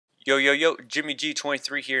Yo, yo, yo, Jimmy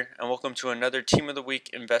G23 here, and welcome to another Team of the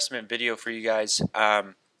Week investment video for you guys.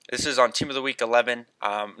 This is on Team of the Week 11.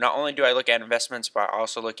 Not only do I look at investments, but I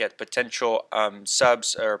also look at potential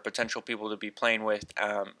subs or potential people to be playing with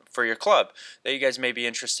for your club that you guys may be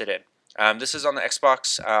interested in. This is on the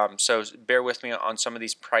Xbox, so bear with me on some of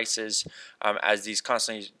these prices as these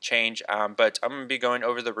constantly change, but I'm going to be going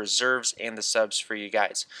over the reserves and the subs for you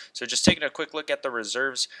guys. So just taking a quick look at the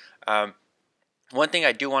reserves. One thing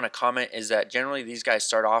I do want to comment is that generally these guys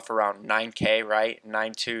start off around 9K, right?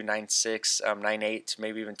 9.2, 9.6, 9.8,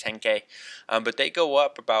 maybe even 10K. But they go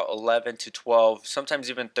up about 11 to 12, sometimes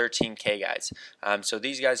even 13K guys. So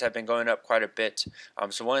these guys have been going up quite a bit.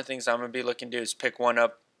 So one of the things I'm going to be looking to do is pick one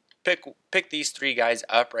up, pick these three guys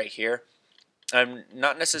up right here.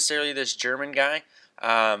 Not necessarily this German guy.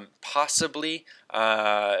 Possibly,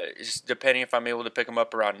 depending if I'm able to pick them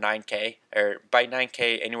up around 9K, or by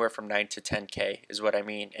 9K, anywhere from 9 to 10K is what I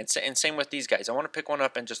mean. And same with these guys. I want to pick one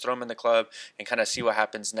up and just throw them in the club and kind of see what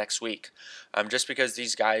happens next week. Just because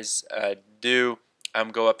these guys do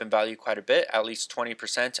go up in value quite a bit, at least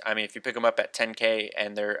 20%. I mean, if you pick them up at 10K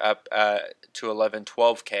and they're up to 11,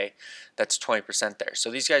 12K, that's 20% there. So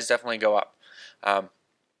these guys definitely go up.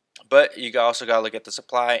 But you also got to look at the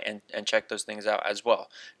supply and check those things out as well.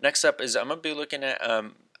 Next up is I'm going to be looking at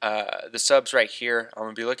the subs right here. I'm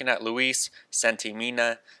going to be looking at Luis,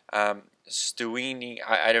 Santimina, Stuini,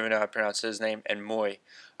 I don't even know how to pronounce his name, and Moy.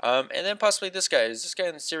 And then possibly this guy. Is this guy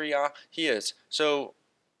in Serie A? He is. So,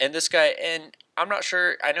 and this guy, and I'm not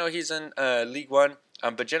sure. I know he's in League One.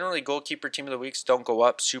 But generally, goalkeeper team of the weeks don't go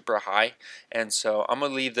up super high, and so I'm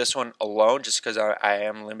gonna leave this one alone just because I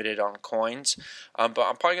am limited on coins. But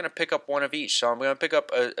I'm probably gonna pick up one of each. So I'm gonna pick up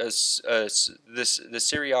the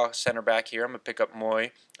Serie A center back here. I'm gonna pick up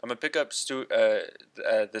Moy. I'm gonna pick up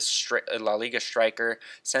this La Liga striker.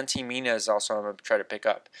 Santimina is also I'm gonna try to pick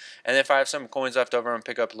up. And if I have some coins left over, I'm gonna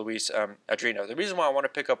pick up Luis Adrino. The reason why I want to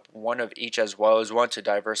pick up one of each as well is one, to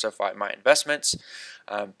diversify my investments.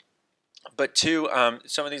 But two,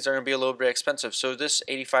 some of these are going to be a little bit expensive. So this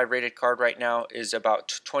 85 rated card right now is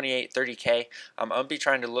about 28, 30K. I'm going to be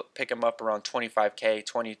trying to pick him up around 25K,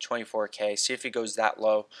 20, 24K, see if he goes that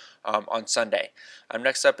low on Sunday.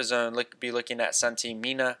 Next up is going to be looking at Santi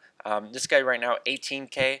Mina. This guy right now,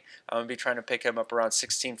 18K. I'm going to be trying to pick him up around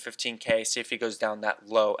 16, 15K, see if he goes down that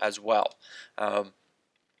low as well.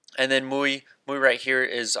 And then Mui right here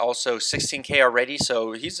is also 16K already,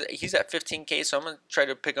 so he's at 15K, so I'm going to try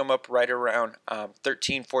to pick him up right around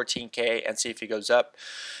 13, 14K and see if he goes up.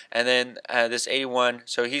 And then this 81,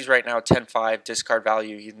 so he's right now 10.5, discard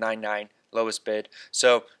value, he's 9.9, lowest bid.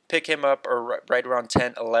 So pick him up or right around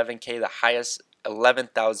 10, 11K, the highest,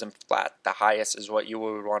 11,000 flat, the highest is what you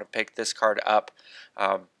would want to pick this card up.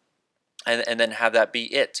 And then have that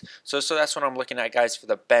be it. So that's what I'm looking at, guys, for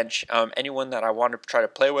the bench. Anyone that I want to try to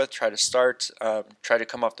play with, try to start, try to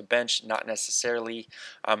come off the bench, not necessarily,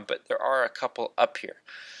 but there are a couple up here.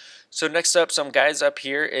 So next up, some guys up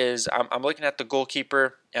here is I'm looking at the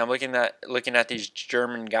goalkeeper, and I'm looking at these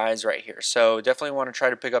German guys right here. So definitely want to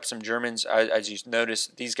try to pick up some Germans. As you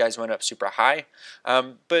notice, these guys went up super high,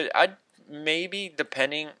 but I'd maybe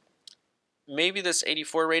depending. Maybe this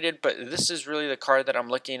 84 rated, but this is really the card that I'm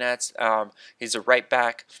looking at. He's a right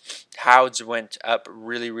back. Houds went up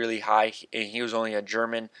really high, and he was only a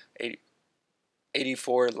German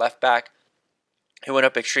 84 left back. He went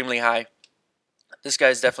up extremely high. This guy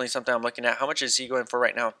is definitely something I'm looking at. How much is he going for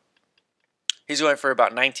right now? He's going for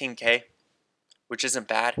about 19K, which isn't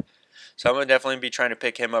bad. So I'm going to definitely be trying to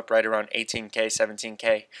pick him up right around 18K,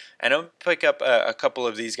 17K. And I'm going to pick up a couple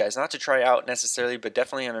of these guys. Not to try out necessarily, but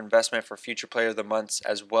definitely an investment for future player of the months,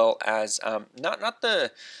 as well as not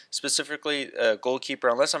the specifically goalkeeper,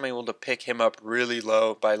 unless I'm able to pick him up really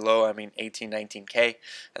low. By low, I mean 18, 19K.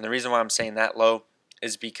 And the reason why I'm saying that low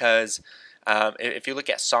is because if you look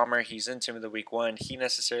at Sommer, he's in Team of the Week 1.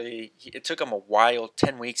 It took him a while,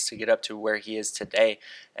 10 weeks to get up to where he is today,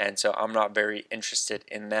 and so I'm not very interested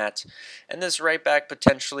in that. And this right back,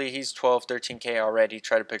 potentially, he's 12, 13K already.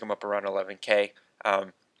 Try to pick him up around 11K.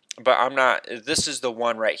 But I'm not. This is the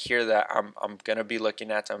one right here that I'm gonna be looking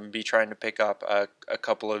at. I'm gonna be trying to pick up a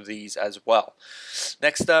couple of these as well.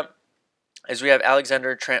 Next up is we have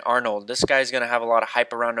Alexander Trent Arnold. This guy's going to have a lot of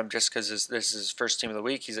hype around him just because this is his first team of the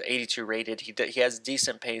week. He's an 82 rated. He has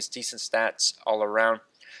decent pace, decent stats all around.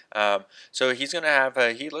 So he's going to have,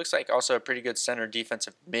 he looks like also a pretty good center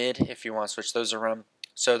defensive mid if you want to switch those around.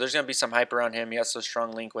 So there's going to be some hype around him. He has a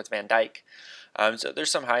strong link with Van Dijk. So there's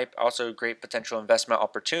some hype. Also great potential investment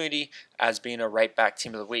opportunity as being a right back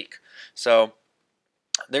team of the week. So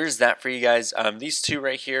there's that for you guys. These two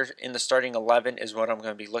right here in the starting 11 is what I'm going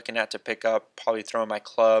to be looking at to pick up, probably throw in my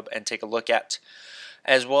club and take a look at,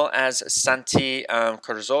 as well as Santi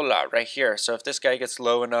Cazorla right here. So if this guy gets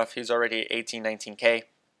low enough, he's already 18, 19K.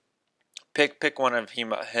 Pick one of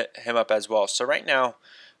him up as well. So right now,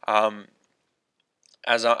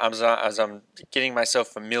 as I'm getting myself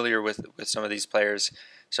familiar with some of these players,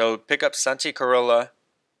 so pick up Santi Cazorla,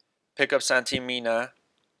 pick up Santi Mina,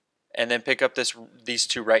 and then pick up these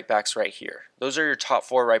two right backs right here. Those are your top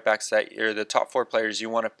 4 right backs that are the top 4 players you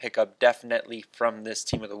want to pick up definitely from this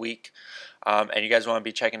team of the week. And you guys want to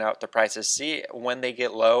be checking out the prices, see when they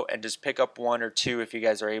get low, and just pick up 1 or 2 if you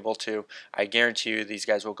guys are able to. I guarantee you these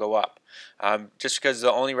guys will go up. Just because the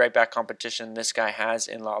only right back competition this guy has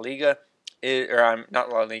in La Liga, not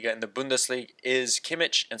La Liga, in the Bundesliga, is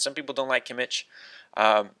Kimmich, and some people don't like Kimmich.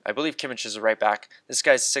 I believe Kimmich is a right back. This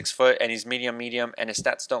guy's 6 foot and he's medium, and his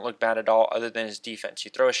stats don't look bad at all other than his defense.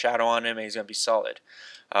 You throw a shadow on him and he's going to be solid.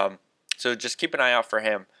 So just keep an eye out for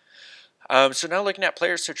him. So now looking at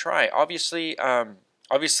players to try. Obviously El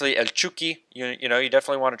Chucky, you know, you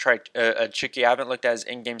definitely want to try El Chucky. I haven't looked at his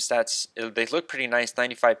in-game stats. They look pretty nice.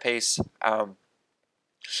 95 pace,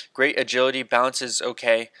 great agility, balance is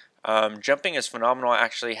okay. Jumping is phenomenal.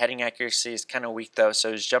 Actually, heading accuracy is kind of weak though,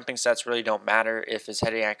 so his jumping stats really don't matter if his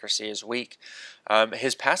heading accuracy is weak.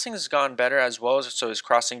 His passing has gone better as well, so his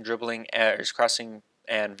crossing, dribbling, his crossing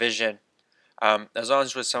and vision, as long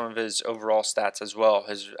as with some of his overall stats as well.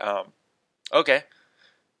 His okay.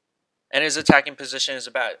 And his attacking position is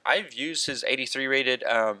about. I've used his 83 rated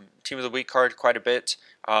Team of the Week card quite a bit.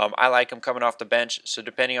 I like him coming off the bench, so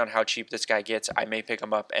depending on how cheap this guy gets, I may pick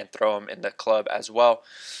him up and throw him in the club as well.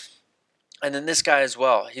 And then this guy as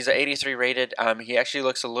well. He's an 83 rated. He actually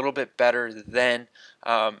looks a little bit better than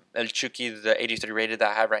El Chucky, the 83 rated that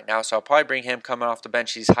I have right now. So I'll probably bring him coming off the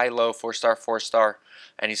bench. He's high-low, 4-star, 4-star,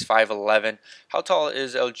 and he's 5'11". How tall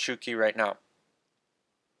is El Chucky right now?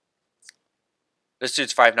 This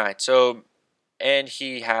dude's 5'9". So, and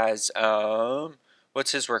he has,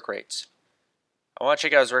 what's his work rates? I want to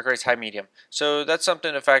check out his work rates, high, medium. So that's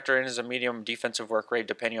something to factor in as a medium defensive work rate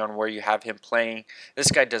depending on where you have him playing.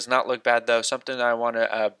 This guy does not look bad though. Something that I want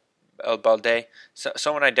to, El Balde,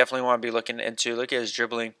 someone I definitely want to be looking into. Look at his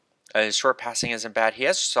dribbling. His short passing isn't bad. He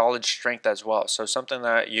has solid strength as well. So something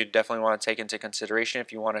that you definitely want to take into consideration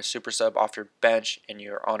if you want to super sub off your bench and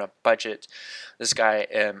you're on a budget. This guy,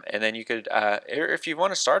 and then you could, if you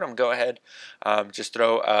want to start him, go ahead. Just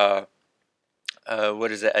throw a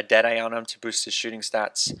Deadeye on him to boost his shooting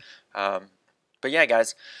stats. But yeah,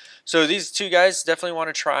 guys. So these two guys definitely want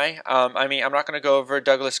to try. I mean, I'm not going to go over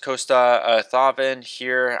Douglas Costa Thaven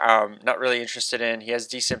here. Not really interested in. He has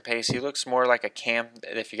decent pace. He looks more like a cam.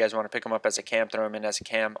 If you guys want to pick him up as a cam, throw him in as a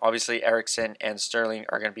cam. Obviously, Eriksson and Sterling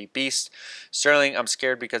are going to be beasts. Sterling, I'm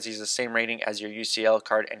scared because he's the same rating as your UCL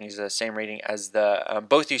card, and he's the same rating as the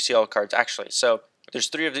both UCL cards, actually. So there's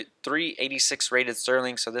 386 rated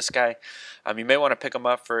Sterling, so this guy, you may want to pick him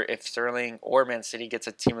up for if Sterling or Man City gets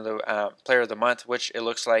a team of the player of the month, which it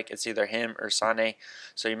looks like it's either him or Sane.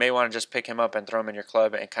 So you may want to just pick him up and throw him in your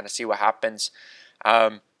club and kind of see what happens.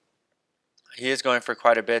 He is going for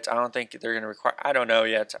quite a bit. I don't think they're going to require. I don't know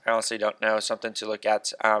yet. I honestly don't know. Something to look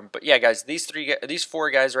at. But yeah, guys, these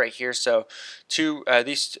 4 guys right here. So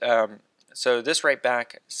So this right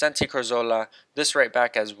back, Santi Cazorla, this right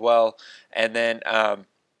back as well, and then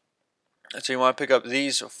so you want to pick up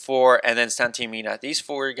these 4, and then Santi Mina. These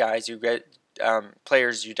 4 guys, you get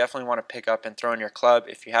players you definitely want to pick up and throw in your club.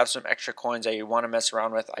 If you have some extra coins that you want to mess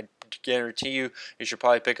around with, I guarantee you should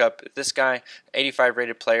probably pick up this guy, 85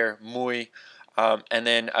 rated player, Muy. And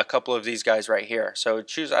then a couple of these guys right here. So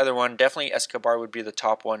choose either one. Definitely Escobar would be the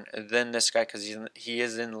top one. Then this guy because he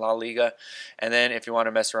is in La Liga. And then if you want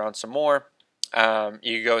to mess around some more,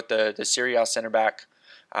 you go with the Serie A center back,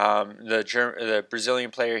 the Brazilian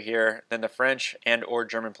player here, then the French and or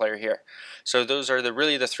German player here. So those are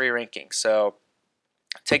really the 3 rankings. So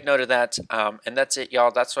take note of that. And that's it, y'all.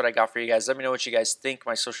 That's what I got for you guys. Let me know what you guys think.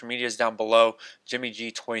 My social media is down below. Jimmy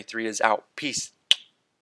G23 is out. Peace.